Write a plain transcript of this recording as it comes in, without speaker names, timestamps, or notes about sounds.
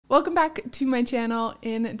Welcome back to my channel.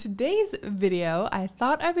 In today's video, I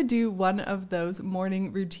thought I would do one of those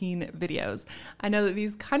morning routine videos. I know that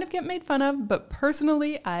these kind of get made fun of, but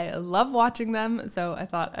personally, I love watching them, so I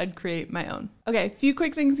thought I'd create my own. Okay, a few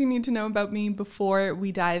quick things you need to know about me before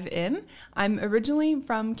we dive in. I'm originally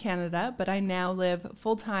from Canada, but I now live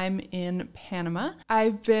full-time in Panama.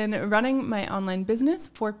 I've been running my online business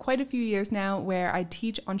for quite a few years now, where I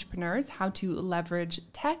teach entrepreneurs how to leverage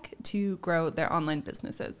tech to grow their online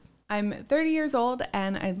businesses. I'm 30 years old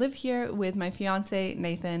and I live here with my fiance,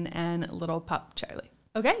 Nathan, and little pup, Charlie.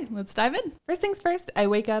 Okay, let's dive in. First things first, I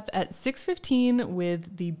wake up at 6:15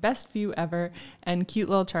 with the best view ever and cute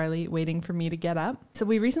little Charlie waiting for me to get up. So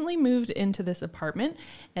we recently moved into this apartment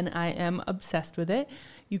and I am obsessed with it.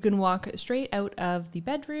 You can walk straight out of the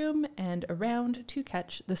bedroom and around to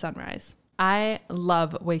catch the sunrise. I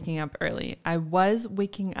love waking up early. I was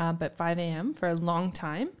waking up at 5 a.m. for a long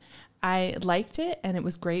time. I liked it and it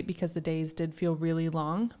was great because the days did feel really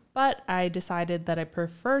long, but I decided that I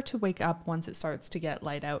prefer to wake up once it starts to get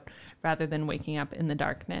light out rather than waking up in the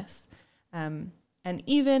darkness. And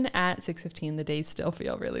even at 6:15, the days still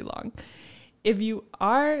feel really long. If you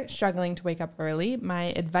are struggling to wake up early, my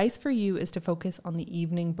advice for you is to focus on the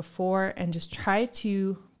evening before and just try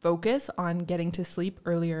to focus on getting to sleep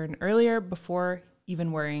earlier and earlier before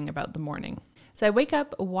even worrying about the morning. So I wake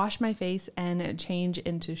up, wash my face, and change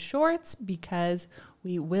into shorts because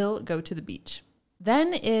we will go to the beach.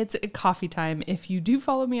 Then it's coffee time. If you do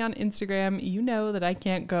follow me on Instagram, you know that I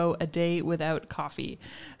can't go a day without coffee.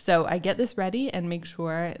 So I get this ready and make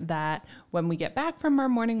sure that when we get back from our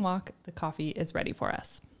morning walk, the coffee is ready for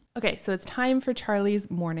us. Okay, so it's time for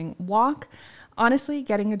Charlie's morning walk. Honestly,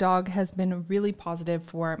 getting a dog has been really positive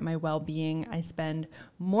for my well-being. I spend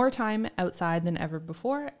more time outside than ever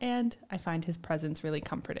before, and I find his presence really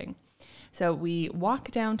comforting. So we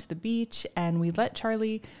walk down to the beach and we let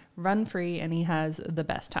Charlie run free, and he has the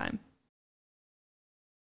best time.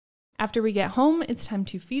 After we get home, it's time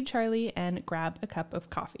to feed Charlie and grab a cup of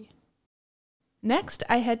coffee. Next,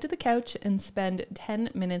 I head to the couch and spend 10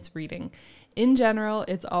 minutes reading. In general,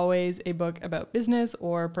 it's always a book about business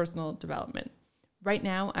or personal development. Right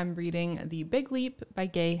now, I'm reading The Big Leap by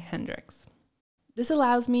Gay Hendricks. This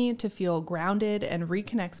allows me to feel grounded and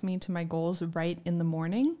reconnects me to my goals right in the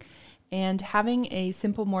morning. And having a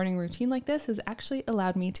simple morning routine like this has actually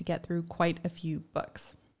allowed me to get through quite a few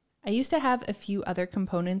books. I used to have a few other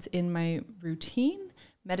components in my routine,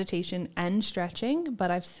 meditation and stretching,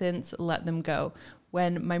 but I've since let them go.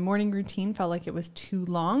 When my morning routine felt like it was too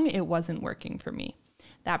long, it wasn't working for me.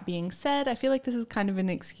 That being said, I feel like this is kind of an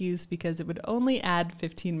excuse because it would only add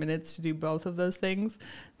 15 minutes to do both of those things,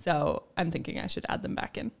 so I'm thinking I should add them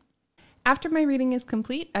back in. After my reading is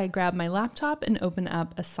complete, I grab my laptop and open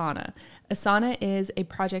up Asana. Asana is a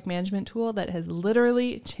project management tool that has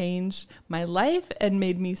literally changed my life and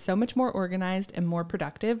made me so much more organized and more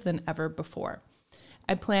productive than ever before.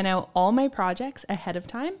 I plan out all my projects ahead of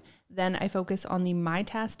time. Then I focus on the My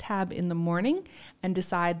Task tab in the morning and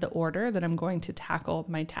decide the order that I'm going to tackle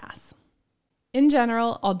my tasks. In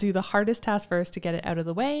general, I'll do the hardest task first to get it out of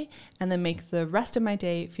the way and then make the rest of my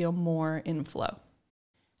day feel more in flow.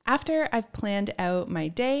 After I've planned out my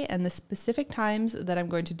day and the specific times that I'm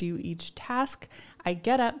going to do each task, I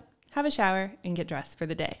get up, have a shower, and get dressed for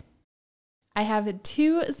the day. I have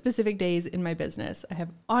two specific days in my business. I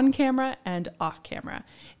have on camera and off camera.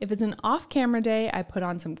 If it's an off camera day, I put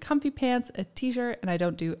on some comfy pants, a t-shirt, and I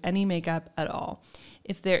don't do any makeup at all.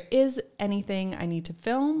 If there is anything I need to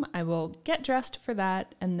film, I will get dressed for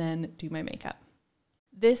that and then do my makeup.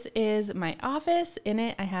 This is my office. In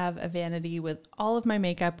it, I have a vanity with all of my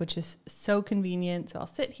makeup, which is so convenient. So I'll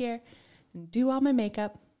sit here and do all my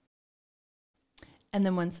makeup. And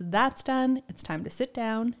then once that's done, it's time to sit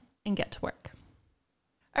down and get to work.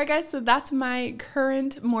 All right, guys, so that's my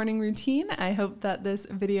current morning routine. I hope that this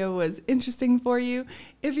video was interesting for you.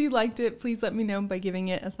 If you liked it, please let me know by giving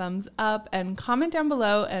it a thumbs up and comment down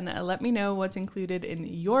below and let me know what's included in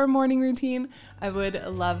your morning routine. I would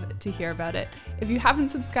love to hear about it. If you haven't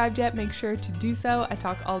subscribed yet, make sure to do so. I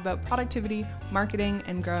talk all about productivity, marketing,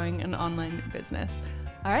 and growing an online business.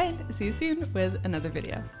 All right, see you soon with another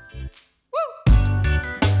video.